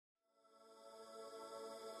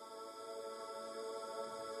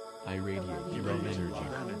I radiate love energy.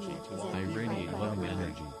 I radiate loving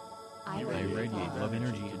energy. I radiate love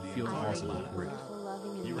energy and feel awesome and great.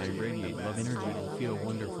 I radiate love energy and feel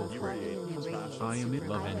wonderful free. I emit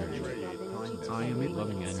love energy. I emit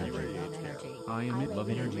loving energy. I emit love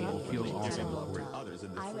energy and feel awesome and great.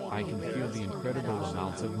 I can feel the incredible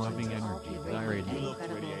amounts of loving energy that I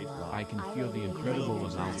radiate. I can feel the incredible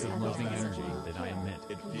amounts of loving energy that I emit.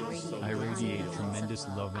 I radiate tremendous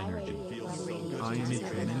love energy. I emit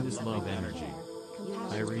tremendous love energy.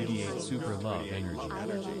 I radiate super love energy.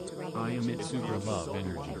 I emit super love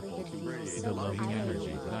energy. The loving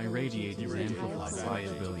energy that I radiate is amplified by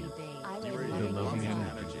a billion. The loving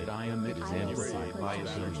energy that I emit is amplified by a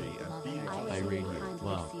billion. I radiate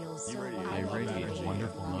love. I radiate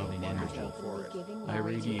wonderful loving energy. I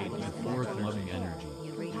radiate euphoric loving energy.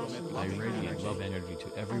 I radiate love energy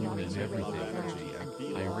to everyone and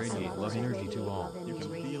everything. I radiate love energy to all.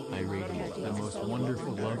 I radiate the most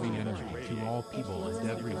wonderful loving energy to all people and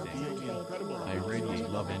everything. I radiate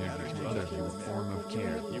love energy to others in the form of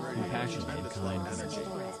care, compassion, and kindness.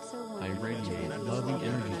 I radiate loving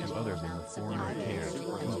energy to others in the form of care,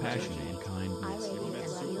 compassion, and kindness.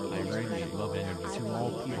 I radiate love energy to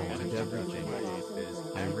all people and everything.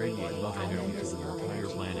 I radiate love energy to the entire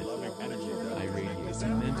planet. I radiate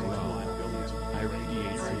immense love. I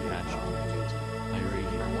radiate compassion. I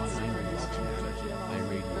radiate kindness. I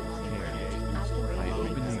radiate care. I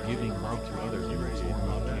openly giving love to others in the form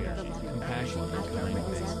of care, compassion, and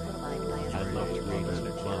kindness. I love to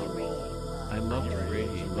radiate love. I love to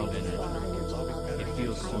radiate love energy. It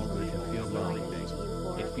feels so good to feel love.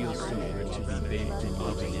 It feels so good to be bathed in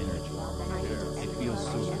loving energy. It feels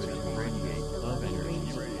so good to radiate love energy.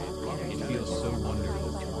 It feels so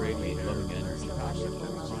wonderful to radiate loving energy. I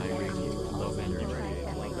radiate love energy.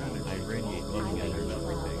 I radiate loving energy.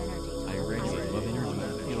 I radiate love energy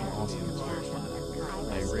and feel awesome and spiritual.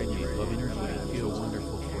 I radiate love energy and feel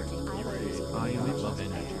wonderful for it. I emit love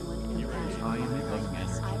energy. I emit loving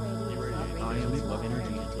energy. I emit love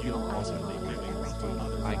energy and feel awesome.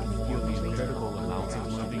 I can feel the incredible amounts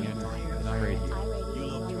of loving energy that I radiate.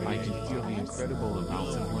 I can feel the incredible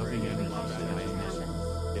amounts of loving energy that I emit.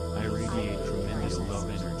 I radiate tremendous love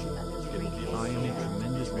energy. I emit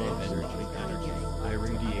tremendous love energy. I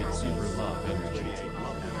radiate super love energy.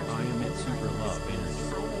 I emit super love energy.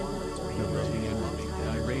 The loving energy that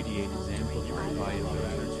I radiate is amplified by a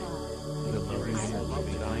billion. The loving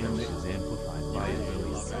energy that I emit is amplified by a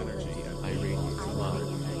billion. I radiate love.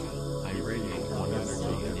 I radiate wonderful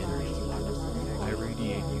loving energy. I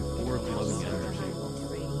radiate euphoric loving energy.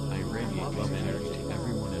 I radiate love energy to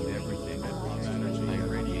everyone and everything. I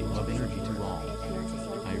radiate love energy to all.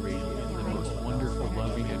 I radiate the most wonderful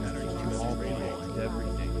loving energy to all people and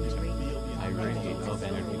everything. I radiate love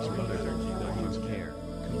energy to others in the form of care,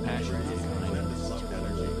 compassion, and kindness.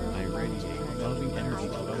 I radiate loving energy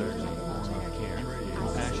to others in the form of care,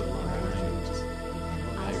 compassion, and kindness.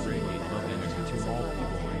 I radiate love energy to all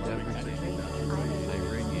people and everything. I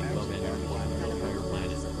radiate love energy to the entire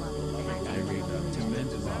planet. I radiate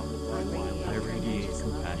immense love. I radiate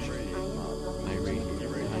compassion. I radiate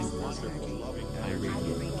kindness. I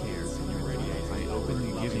radiate care. I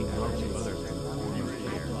openly giving love to others in the form of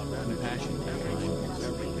care, compassion, and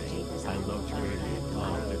kindness. I love to radiate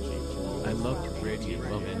love. I love to radiate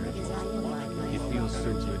love energy. It feels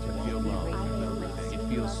so good to feel love. It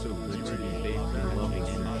feels so good to be bathed in loving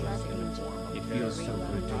energy. It feels so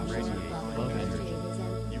good to radiate love energy.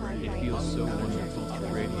 It feels so wonderful to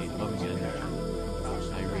radiate loving energy.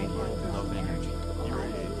 I radiate love energy.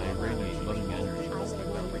 I radiate loving energy.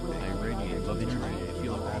 I radiate love energy and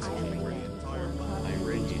feel awesome. I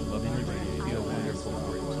radiate love energy and feel wonderful.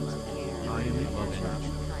 I emit love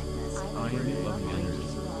energy. I emit loving energy.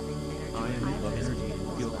 I emit love energy and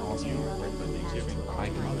feel awesome. I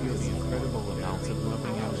can feel the incredible amounts of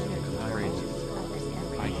loving energy that I radiate.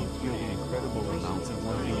 I can feel the incredible amounts of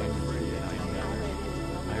loving energy that I emit.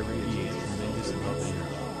 I radiate tremendous love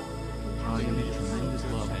energy. I emit tremendous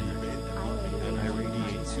love energy. And I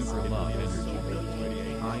radiate super love energy.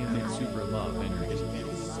 I emit super love energy.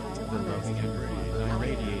 The loving energy that I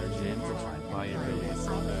radiate is amplified by a billion.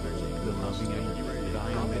 The loving energy that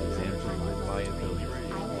I emit is amplified by a billion.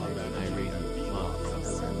 I radiate love.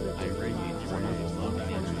 I radiate wonderful loving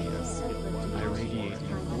energy. I radiate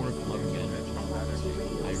euphoric loving energy.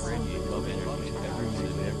 I radiate love energy to everyone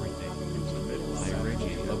and everything. I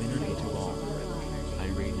radiate love energy to all. I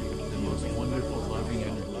radiate the most wonderful loving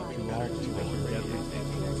energy to all people and everything.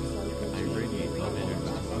 I radiate love energy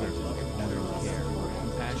to others in the form of care,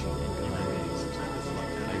 compassion, and kindness.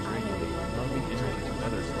 I radiate loving energy to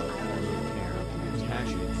others in the form of care,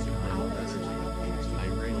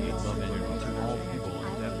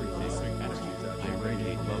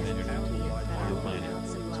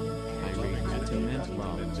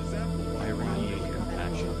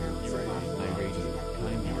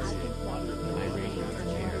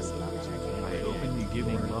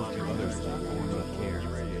 energy, form of care,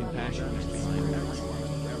 compassion, and kindness.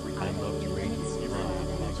 I love to radiate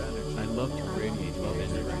love. I love to radiate love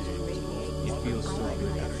energy. It feels so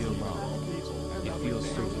good to feel love. It feels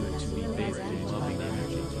so good to be bathed in loving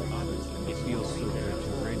energy. It feels so good to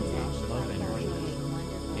radiate love energy.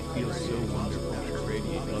 It feels so wonderful to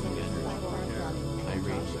radiate loving energy. I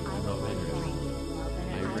radiate love energy.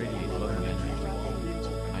 I radiate loving energy.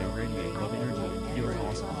 I radiate love energy and feel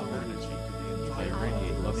awesome. I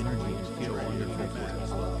radiate love energy and feel wonderful.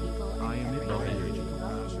 I emit love energy.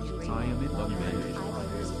 I emit love energy.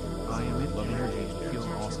 I emit love energy and feel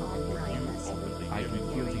awesome. I can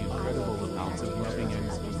feel the incredible amounts of loving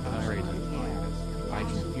energy that I radiate. I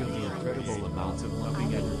can feel the incredible amounts of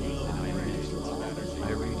loving energy that I emit.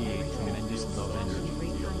 I radiate tremendous love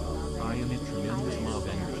energy. I emit tremendous love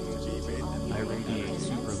energy. I radiate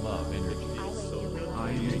super love energy.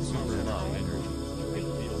 I emit super love energy.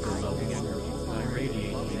 The loving energy that I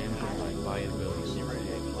radiate is amplified by ability.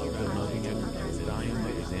 The loving energy that I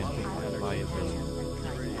emit is amplified by ability.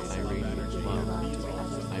 I radiate love.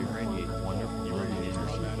 I radiate wonderful loving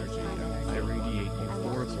energy. I radiate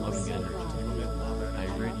euphoric loving energy. I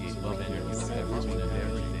radiate love energy to everyone and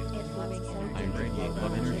everything. I radiate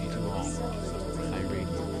love energy to all. I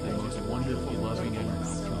radiate the most wonderful loving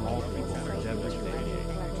energy to all people and everything.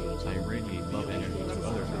 I radiate love energy to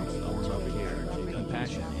others in the form of care,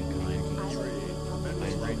 compassion, and kindness.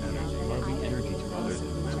 I radiate loving energy to others in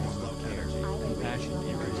the form of care, compassion, and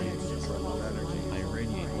kindness. I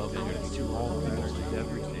radiate love energy to all people and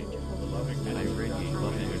everything. I radiate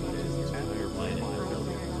love energy to the entire planet.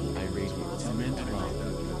 I radiate cement love.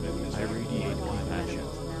 I radiate compassion.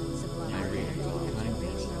 I radiate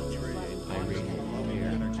kindness. I radiate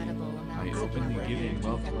care. I openly giving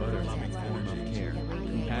love to others in the form of care,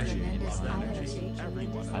 compassion, and kindness.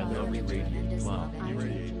 I love to radiate love.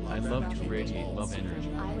 I love to radiate love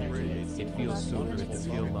energy. It feels so good to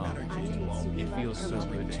feel love. It feels so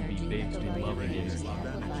good to be bathed in loving energy.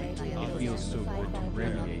 It feels so good to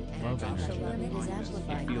radiate love energy.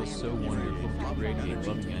 It feels so wonderful to radiate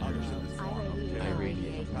loving energy. I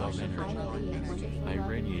radiate love energy. I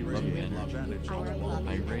radiate loving energy.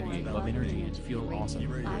 I radiate love energy and feel awesome.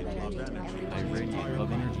 I radiate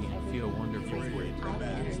love energy and feel wonderful for it.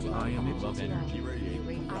 I emit love energy.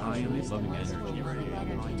 I emit loving energy.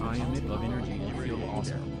 I emit love energy and feel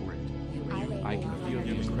awesome for it. I can feel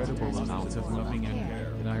the incredible amounts of loving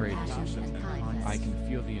energy that I radiate. I can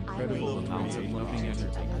feel the incredible amounts of loving energy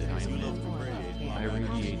that I emit. I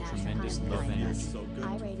radiate tremendous love energy.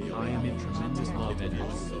 I emit tremendous love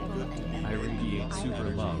energy. I radiate super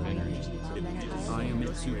love energy. I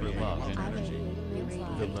emit super love energy.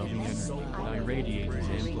 The loving energy that I radiate is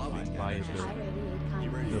amplified by ability.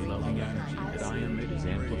 The loving energy that I emit is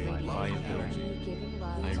amplified by ability.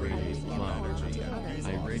 I radiate love.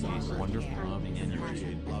 I radiate wonderful loving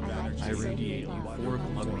energy. I radiate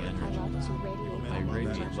euphoric loving energy. I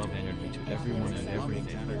radiate love energy to everyone and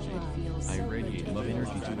everything. I radiate love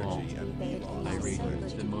energy to all. I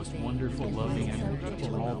radiate the most wonderful loving energy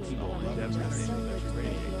to all people and everything.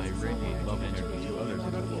 I radiate love energy to others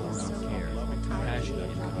in the form of care, compassion,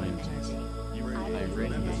 and kindness. I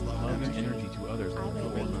radiate loving energy to others in the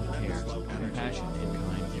form of care, compassion, and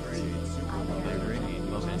kindness. I radiate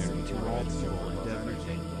love energy to all people and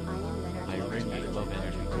everything. I radiate love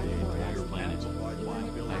energy to the entire planet.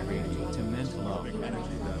 I radiate immense love.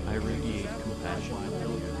 I radiate compassion.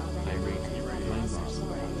 I radiate kindness.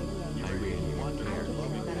 I radiate care.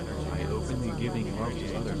 I openly giving love to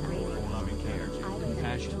others in the form of care,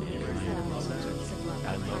 compassion, and kindness.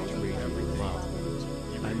 I love to radiate love.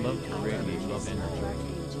 I love to radiate love energy.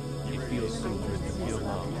 It feels so good to feel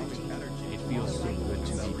love. It feels so good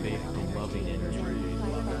to be bathed in loving energy.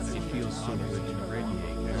 It feels so good to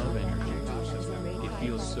radiate love energy. It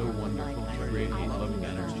feels so wonderful to radiate loving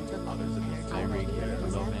energy. I radiate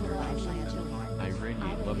love energy. I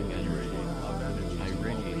radiate loving energy. I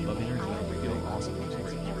radiate love energy and feel awesome for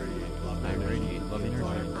it. I radiate love energy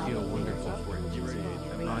and feel wonderful for it.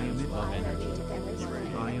 I emit love energy.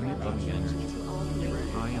 I emit loving energy.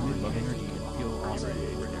 I emit love energy and feel awesome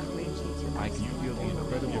for it. I can feel the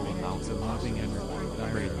incredible amounts of loving energy that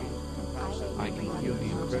I radiate. I can feel the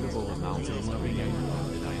incredible amounts of loving energy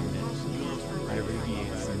that I emit. I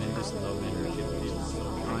radiate tremendous love energy.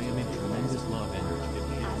 I emit tremendous love energy.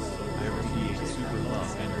 I radiate super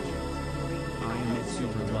love energy. I emit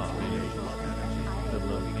super love energy. The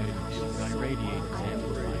loving energy that I radiate is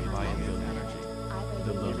amplified by ability.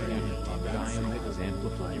 The loving energy that I emit is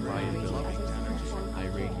amplified by ability. I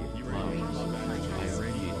radiate love. I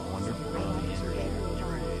radiate wonderful loving energy.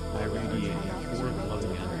 I radiate euphoric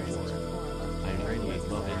loving energy. I radiate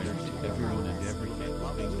love energy to everyone and everything.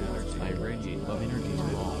 I love energy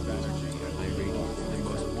to all. I radiate the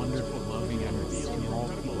most wonderful loving energy to all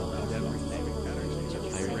people and everything.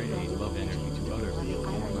 I radiate love energy to others in the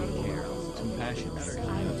form of care, compassion, and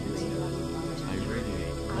kindness. I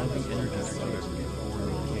radiate loving energy to others in the form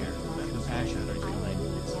of care, compassion, and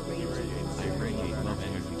kindness. I radiate love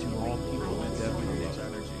energy to all people and everything.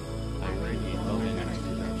 I radiate love energy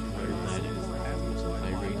to the entire planet. I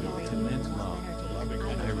radiate immense love.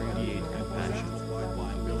 I radiate compassion.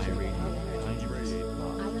 I radiate kindness.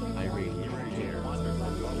 I radiate care. I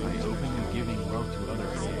openly giving love to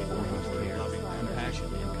others in the form of care, compassion,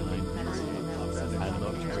 and kindness. I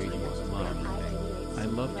love to radiate love. I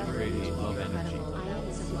love to radiate love energy.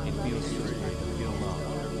 It feels so good to feel love.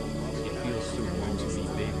 It feels so good to be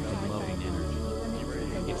bathed in loving energy.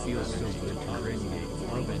 It feels so good to radiate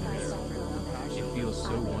love energy. It feels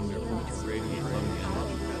so wonderful to radiate loving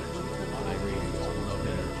energy. I radiate love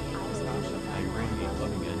energy. I radiate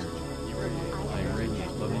loving energy. I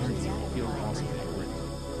radiate love energy and feel awesome for it.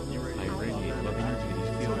 I radiate love energy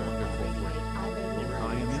and feel wonderful for it.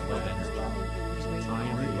 I am in love energy. I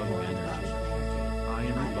am in loving energy. I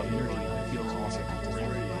am in love energy and feel awesome for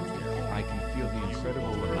it. I can feel the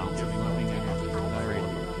incredible amount of loving energy that I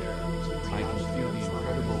radiate. I can feel the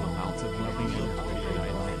incredible amount of loving energy that I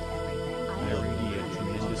emit. I radiate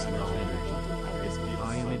tremendous love energy.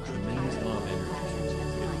 I emit tremendous love energy.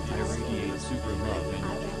 I radiate super love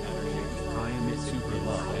energy. I emit super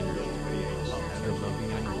love energy. The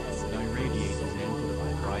loving energy that I radiate is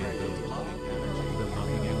amplified by ability. The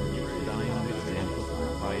loving energy that I emit is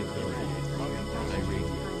amplified by ability. I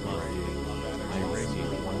radiate love. I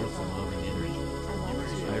radiate wonderful loving energy.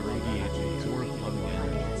 I radiate euphoric loving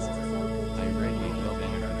energy. I radiate love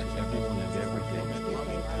energy to everyone and everything.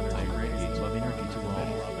 I radiate love energy to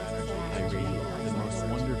all. I radiate the most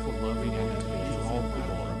wonderful loving energy to all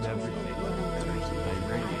people and everything. I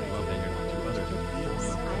radiate love energy to others in the form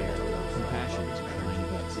of care, compassion, and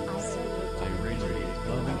kindness. I radiate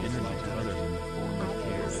loving energy to others in the form of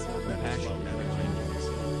care, compassion, and kindness.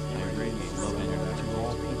 I radiate love energy to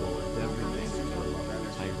all people and everything.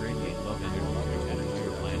 I radiate love energy to the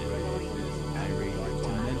entire planet. I radiate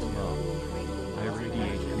immense love. I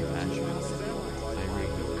radiate compassion. I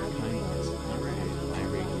radiate kindness. I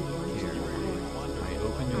radiate care. I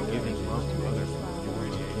openly giving love to others in the form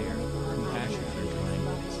of care, compassion, and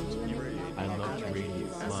kindness. I love to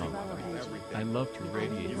radiate love. I love to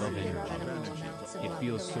radiate love energy. It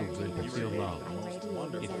feels so good to feel love.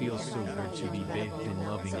 It feels so good to be bathed in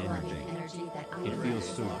loving energy. It feels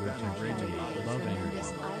so good to radiate love energy.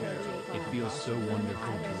 It feels so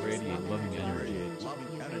wonderful to radiate loving energy.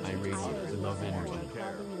 I radiate love energy.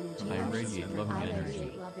 I radiate loving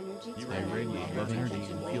energy. I radiate love energy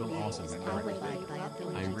and feel awesome.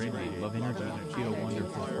 I radiate love energy and feel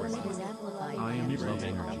wonderful for it. I am in love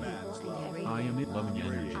energy. I am in loving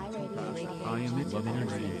energy. I am in love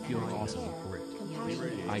energy and feel awesome for it.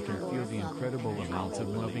 I can feel the incredible amounts of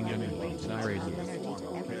loving energy that I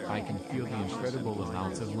radiate. I can feel the incredible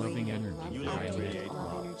amounts of loving energy that I radiate.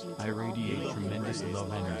 I radiate tremendous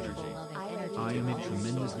love energy. I emit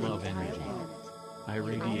tremendous love energy. I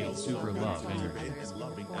radiate super love energy.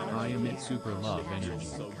 I emit super love energy.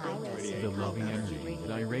 The loving energy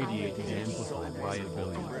that I radiate is amplified by a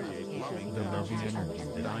billion. The loving energy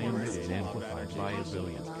that I emit is amplified by a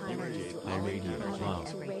billion. I radiate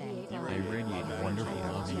love. I radiate wonderful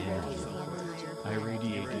loving energy. I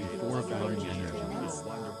radiate euphoric loving energy.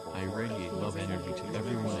 I radiate love energy to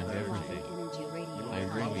everyone and everything. I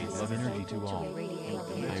radiate love energy to all.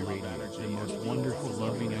 I radiate the most wonderful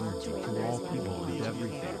loving energy to all people and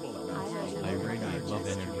everything. I radiate love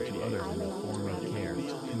energy to others in the form of care,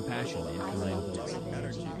 compassion, and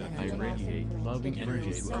kindness. I radiate loving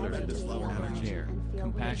energy to others in the form of care,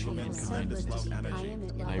 compassion, and kindness.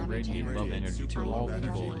 I radiate love energy to all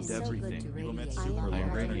people and everything. I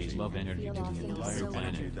radiate love energy to the entire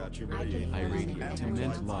planet. I radiate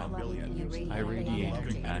immense love. I radiate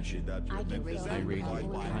compassion. I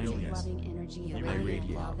radiate kindness. I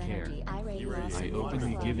radiate care. I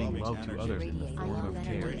openly giving love to others in the form of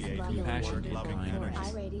care, compassion, and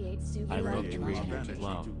kindness. I love to radiate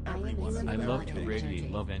love. I love to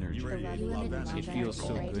radiate love energy. It feels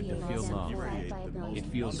so good to feel love. It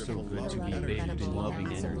feels so good to be bathed in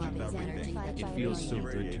loving energy. It feels so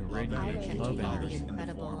good to radiate love energy.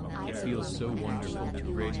 It feels so wonderful to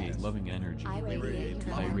radiate loving energy. I radiate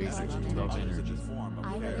love energy.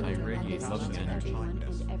 I radiate loving energy.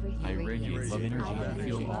 I radiate love energy and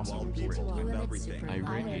feel awesome for it. I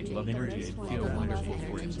radiate love energy and feel wonderful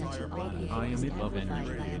for it. I emit love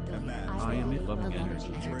energy. I emit loving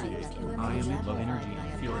energy. I emit love energy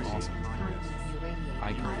and feel awesome for it.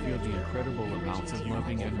 I can feel the incredible amounts of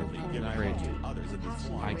loving energy that I radiate.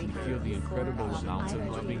 I can feel the incredible amounts of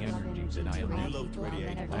loving energy that I emit.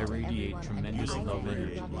 I radiate tremendous love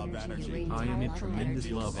energy. I emit tremendous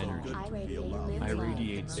love energy. I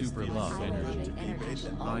radiate super love energy.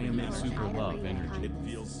 I emit super love energy.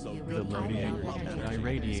 The loving energy that I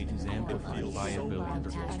radiate is amplified by a billion.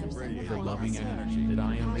 The loving energy that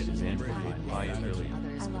I emit is amplified by a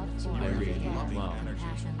billion. I radiate love.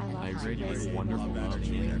 I radiate wonderful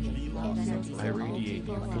loving energy. I radiate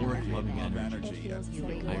euphoric loving energy.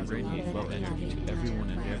 I radiate love energy to everyone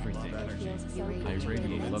and everything. I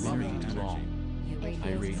radiate love energy to all.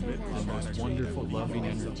 I radiate the most wonderful loving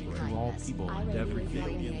energy to all people and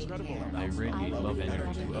everything. I radiate love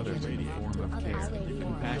energy to others in the form of care,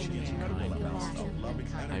 compassion, and kindness.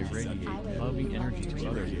 I radiate loving energy to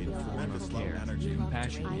others in the form of care,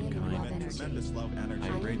 compassion, and kindness. I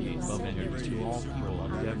radiate love energy to all people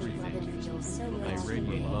and everything. I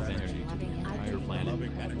radiate love energy to the entire planet.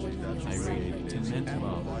 I radiate immense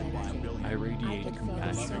love. I radiate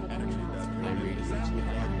compassion. I radiate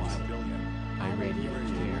kindness. I radiate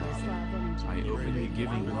care. I openly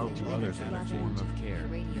giving love to others in the form of care,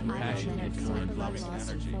 compassion, and kindness.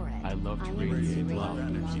 I love to radiate love.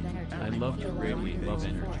 I love to radiate love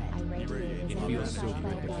energy. It feels so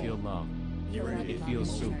good to feel love. It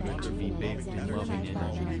feels so good to be bathed in loving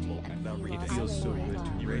energy. It feels so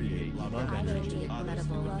good to radiate love energy.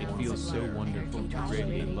 It feels so wonderful to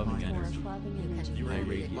radiate loving energy. I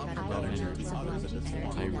radiate love energy.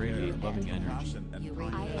 I radiate loving energy.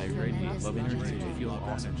 I radiate love energy and feel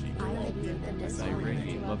awesome. I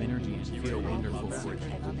radiate love energy and feel wonderful.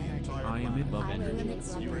 I emit love energy.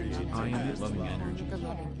 I emit loving energy.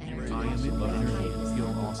 I emit love energy and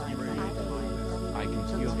feel awesome. I can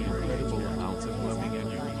feel the incredible amounts of loving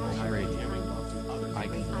energy that I radiate. I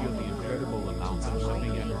can feel the incredible amounts of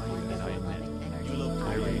loving energy that I emit.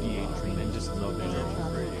 I radiate tremendous love energy.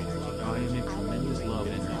 I emit tremendous love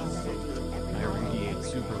energy. I radiate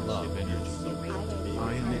super love energy.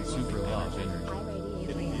 I emit super love energy.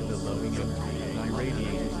 The loving energy that I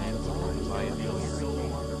radiate is amplified by a billion.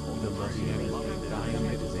 The loving energy that I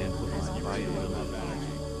emit is amplified by a billion.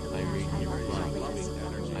 I radiate love.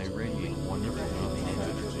 I radiate wonderful loving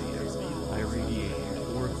energy. I radiate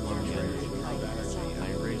euphoric loving energy.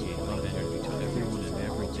 I radiate love energy to everyone and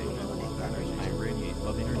everything. I radiate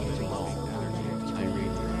love energy to all. I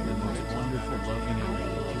radiate the most wonderful loving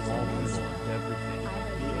energy to all people and everything.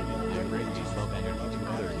 I radiate love energy to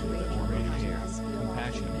others in the form of care,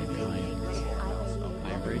 compassion, and kindness.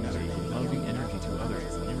 I radiate loving energy to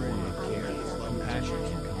others in the form of care, compassion,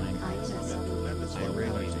 and kindness. I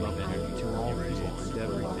radiate love energy to all people and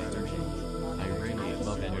everything. I radiate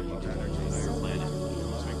love energy to the entire planet.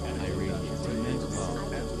 I radiate immense love.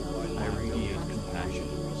 I radiate compassion.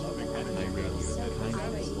 I radiate kindness.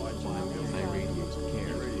 I radiate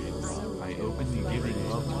care. I openly giving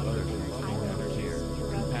love to others in the form of care,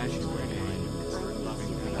 compassion, and kindness.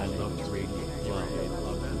 I love to radiate love.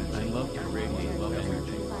 I love to radiate love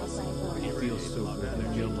energy. It feels so good to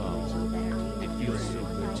feel love. It feels so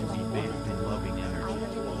good to be bathed in loving energy.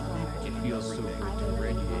 It feels so good to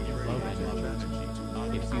radiate love energy.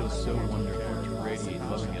 It feels so wonderful to radiate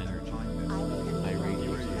loving energy. I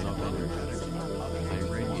radiate love energy. I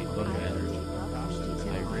radiate love energy.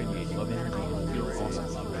 I radiate love energy and feel awesome.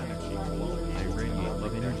 I radiate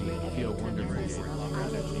love energy and feel wonderful.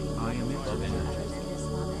 I emit love energy.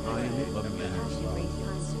 I emit loving energy.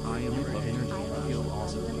 I emit love energy and feel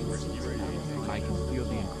awesome. I can feel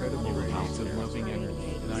the incredible amounts of loving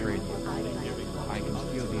energy that I radiate. I can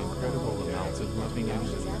feel the incredible amounts of loving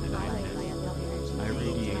energy that I emit. I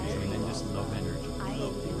radiate tremendous love energy.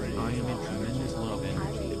 I emit tremendous love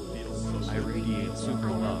energy. I radiate super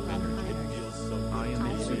love energy. I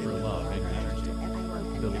emit super love energy.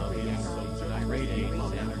 The loving energy that I radiate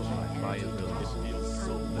is amplified by a billion.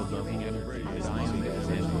 The loving energy that I emit is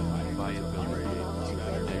amplified by a billion.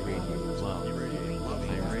 I radiate love.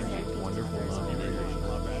 I radiate wonderful loving energy.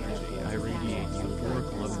 I radiate euphoric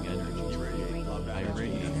loving energy. I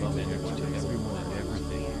radiate love energy to everyone and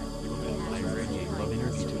everything. I radiate love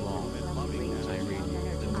energy to all. I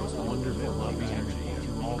radiate the most wonderful loving energy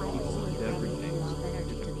to all people and everything.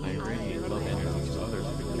 I radiate love energy to others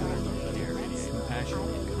in the form of care, compassion,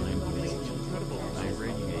 and kindness. I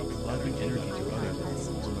radiate loving energy to others in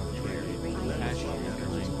the form of care, compassion, and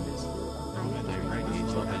kindness.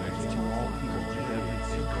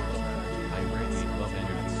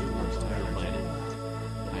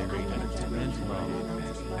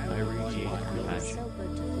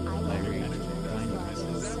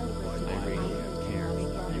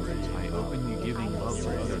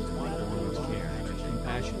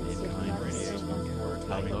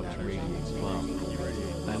 I love to radiate love.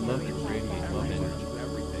 I love to radiate love energy.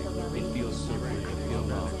 It feels so good to feel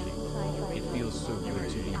love. It feels so good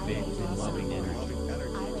to be bathed in loving energy.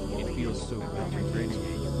 It feels so good to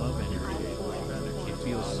radiate love energy. It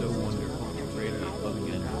feels so wonderful to radiate loving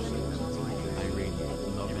energy. I radiate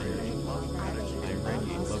love energy. I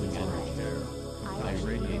radiate loving energy. I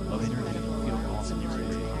radiate love energy to feel awesome.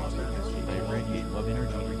 I radiate love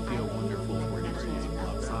energy to feel wonderful for you.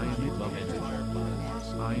 I emit love energy.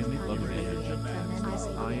 I emit love energy.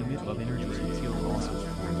 I emit love energy to feel awesome.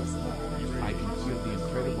 I can feel the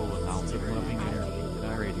incredible amounts of loving energy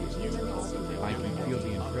that I radiate. I can feel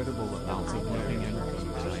the incredible amounts of loving energy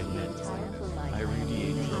that I emit. I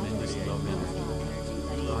radiate tremendous love energy.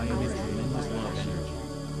 I emit tremendous love energy.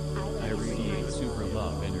 I radiate super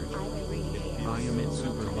love energy. I emit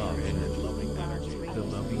super love energy. The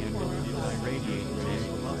loving energy that I radiate is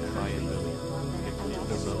amplified by ability.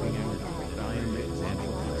 The loving energy that I emit is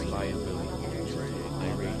amplified by ability. I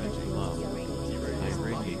radiate love. I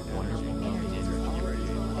radiate wonderful loving energy.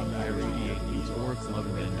 I radiate euphoric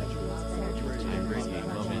loving energy. I radiate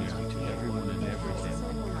love energy to everyone and everything.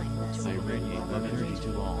 I radiate love energy to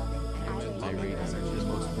all. I radiate the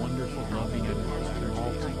most wonderful loving energy to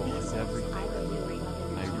all people and everything.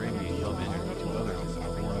 I radiate love energy to others in the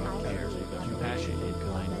form of care, compassion, and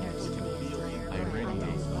kindness. I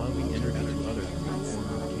radiate loving energy to others in the form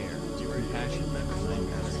of care, compassion, and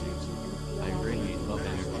kindness. I radiate love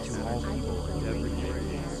energy to all people and everything.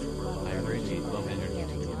 I radiate love energy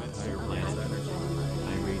to the entire planet.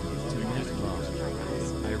 I radiate tremendous love.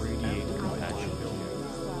 I radiate compassion.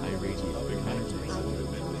 I radiate kindness.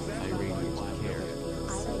 I radiate care.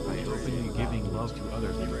 I openly giving love to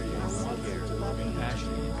others in the form of care,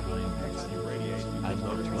 compassion, and kindness. I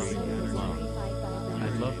love to radiate love. I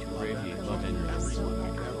love to radiate love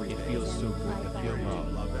energy. It feels so good to feel love.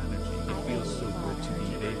 It feels so good to be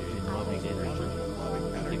bathed in loving energy.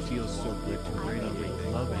 It feels so good to radiate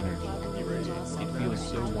love energy. It feels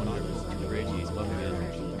so wonderful to radiate loving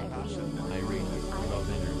energy. I radiate love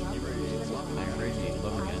energy. I radiate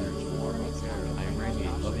loving energy. I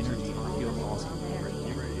radiate love energy and feel awesome.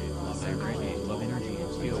 I radiate love energy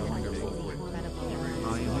and feel wonderful.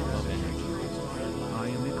 I emit love energy. I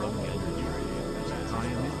emit loving energy. I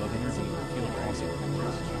emit love energy and feel awesome.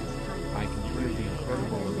 I can feel the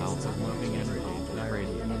incredible amounts of loving energy that I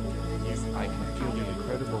radiate. I can feel the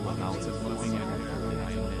incredible amounts of loving energy that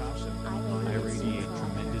I emit. I radiate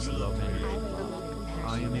tremendous love energy.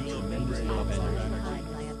 I emit tremendous love energy.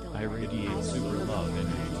 I radiate super love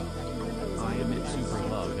energy. I emit super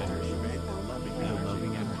love energy. The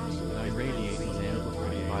loving energy that I radiate is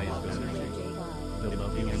amplified by ability. The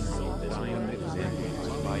loving energy that I emit is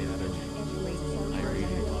amplified by ability. I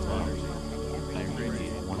radiate love. I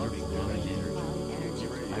radiate wonderful loving energy.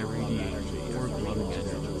 I radiate euphoric loving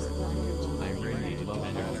energy. I radiate love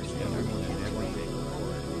energy to everyone and everything.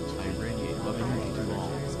 I radiate love energy to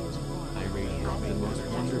all. I radiate the most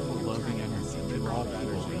wonderful loving energy to all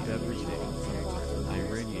people and everything. I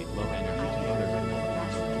radiate love energy to others in the form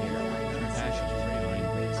of care, compassion, and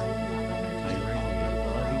kindness. I radiate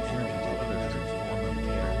loving energy to others in the form of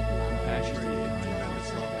care, compassion, and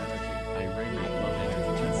kindness. I radiate love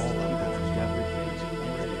energy to all people and everything.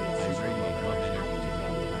 I radiate love energy to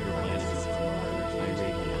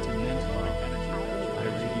the entire planet. I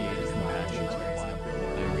radiate immense love. I radiate compassion.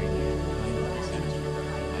 I radiate kindness.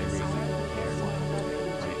 I radiate care.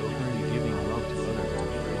 I openly giving love to others in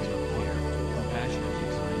the form of care, compassion, and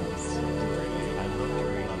kindness. I love to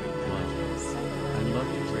radiate love. I love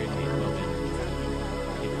to radiate love energy.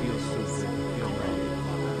 It feels so good to feel love.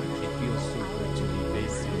 It feels so good to be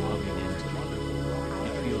bathed in loving energy.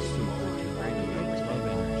 It feels so good to radiate love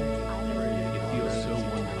energy. It feels so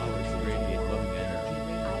wonderful to radiate loving energy.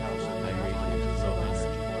 I radiate love energy.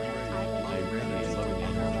 I radiate loving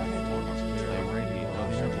energy. I radiate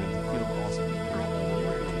love energy and feel awesome.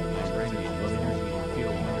 I radiate love energy and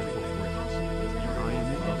feel wonderful for you. I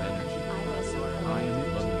emit love energy. I emit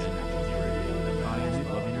loving energy. I emit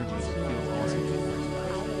love energy and feel awesome.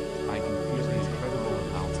 I can feel the incredible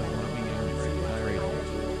amounts of loving energy that I radiate.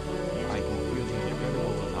 I can feel the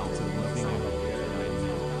incredible amounts of loving energy that I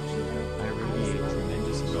emit. I radiate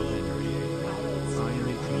tremendous love energy. I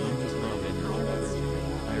emit tremendous love energy.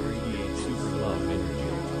 I radiate super love energy.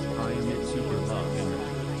 I emit super love energy.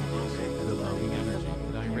 The loving energy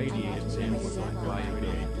that I radiate is amplified by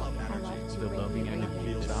ability. The loving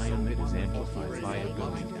energy that I emit is amplified by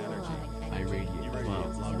ability. I radiate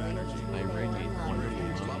love. I radiate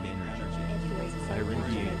wonderful loving energy. I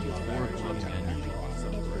radiate euphoric loving energy.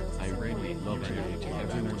 I radiate love energy to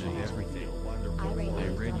everyone and everything. I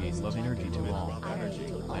radiate love energy to all.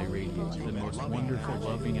 I radiate the most wonderful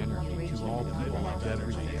loving energy to all people and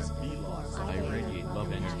everything. I radiate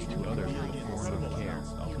love energy to others in the form of care,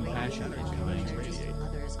 compassion, and kindness.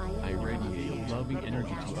 I radiate loving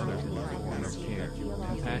energy to others in the form of care,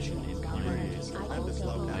 compassion, and kindness.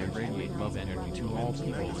 I radiate love energy to all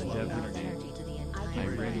people and everything. I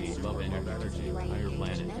radiate love energy to the entire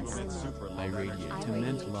planet. I radiate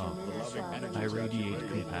immense love. I radiate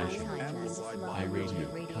compassion. I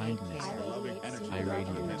radiate kindness. I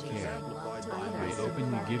radiate care. I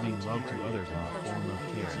openly giving love to others in the form of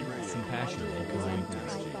care, compassion, and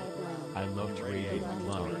kindness. I love to radiate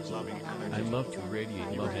love. I love to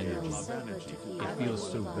radiate love energy. It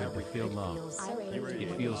feels so good to feel love.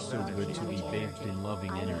 It feels so good to be bathed in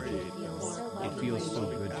loving energy. It feels so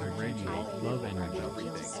good to radiate love energy.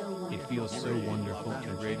 It feels so wonderful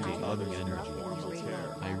to radiate loving energy.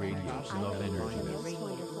 I radiate love energy.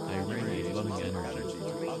 I radiate loving energy.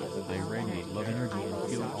 I radiate love energy and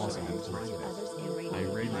feel awesome for it. I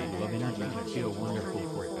radiate love energy and feel wonderful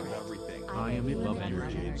for it. I am in love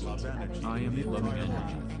energy. I am in loving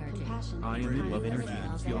energy. I am in love energy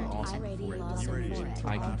and feel awesome for it.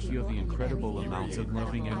 I can feel the incredible amounts of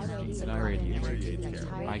loving energy that I radiate.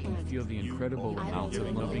 I can feel the incredible amounts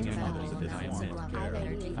of loving energy that I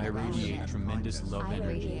emit. I radiate tremendous love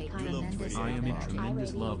energy. I am in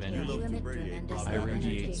tremendous love energy. I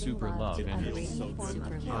radiate super love energy.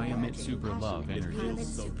 I emit super love energy.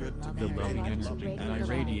 The loving energy that I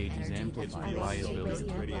radiate is amplified by ability.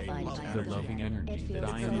 The loving energy that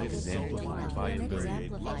I emit is amplified by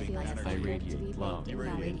ability. I radiate love.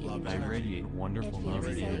 I radiate wonderful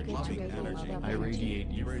loving energy. I radiate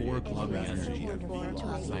euphoric loving energy.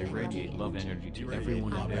 I radiate love energy to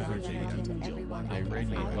everyone and everything. I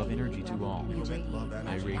radiate love energy to all.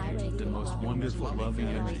 I radiate the most wonderful loving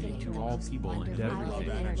energy to all people and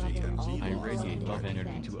everything. I radiate love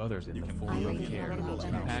energy to others in the form of care,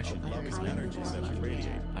 compassion, and kindness.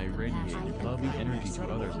 I radiate loving energy to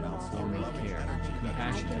others in the form of care,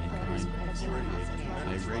 compassion, and kindness.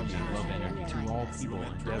 I radiate love energy to all people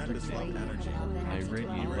and everything. I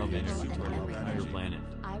radiate love energy to the entire planet.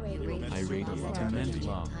 I radiate immense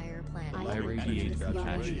love. I radiate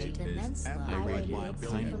compassion. I radiate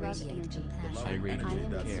kindness. I radiate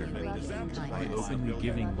care. I openly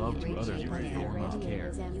giving love to others in the form of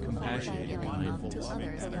care, compassion, and kindness.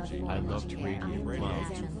 I love to radiate love.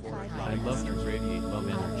 I love to radiate love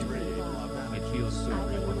energy. It feels so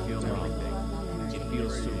good to feel love. It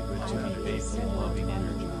feels so good to be bathed in loving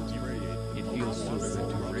energy. It feels so good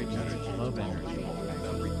to radiate love energy.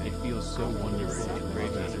 It feels so wonderful to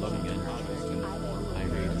radiate loving energy. I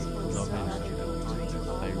radiate love energy.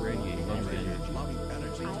 I radiate love energy.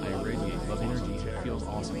 I radiate love energy and feel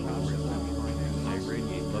awesome. I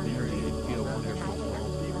radiate love energy and feel wonderful.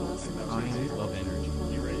 I am love energy.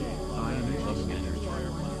 I am loving energy.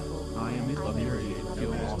 I am love energy and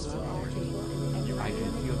feel awesome. I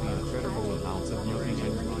can feel the incredible amounts of loving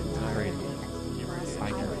energy that I radiate. I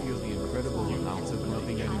can feel the incredible amounts of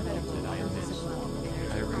loving energy that I emit.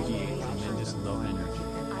 I radiate tremendous love energy.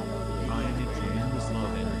 I emit tremendous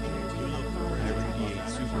love energy. I radiate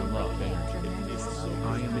super love energy.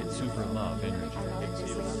 I emit super love energy.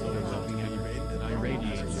 The loving energy that I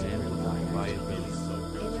radiate is amplified by ability.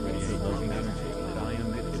 The loving energy that I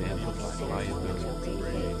emit is amplified by ability.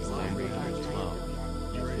 I radiate love.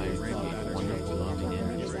 I radiate wonderful loving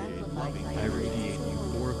energy. I radiate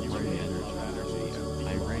euphoric loving energy.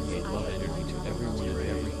 I radiate love energy to everyone and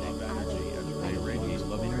everything. I radiate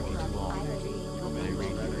love energy to all. I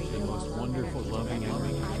radiate the most wonderful loving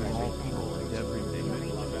energy to all people and everything.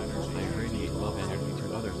 I radiate love energy to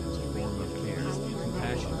others in the form of care,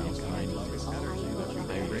 compassion, and kindness.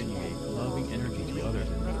 I radiate loving energy to others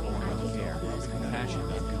in the form of care, compassion,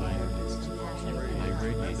 and kindness. I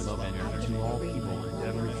radiate love energy to all people and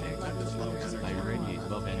everything. I radiate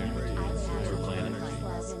love energy to the entire planet.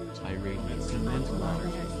 I radiate immense love.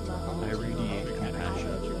 I radiate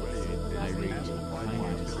compassion. I radiate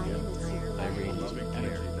kindness. I radiate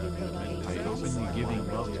care. I openly giving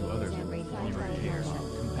love to others in the form of care,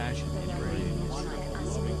 compassion, and kindness.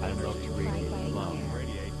 I love to radiate love.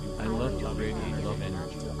 I love to radiate love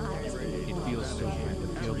energy. It feels so good to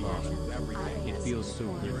feel love. It feels so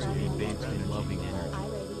good to be bathed in loving energy.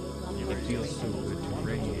 It feels so good to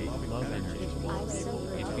radiate love energy.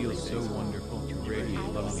 It feels so wonderful to radiate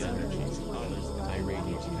loving energy. I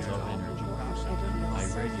radiate love energy. I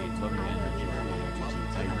radiate loving energy.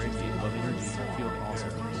 I radiate love energy and feel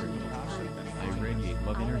awesome for it. I radiate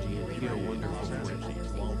love energy and feel wonderful for it.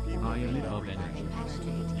 I emit love energy.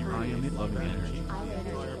 I emit loving energy.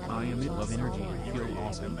 I emit love energy and feel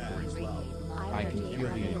awesome for it. I can feel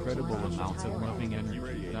the incredible amounts of loving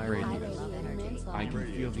energy that I radiate. I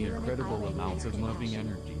can feel the incredible amounts of loving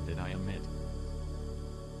energy that I emit.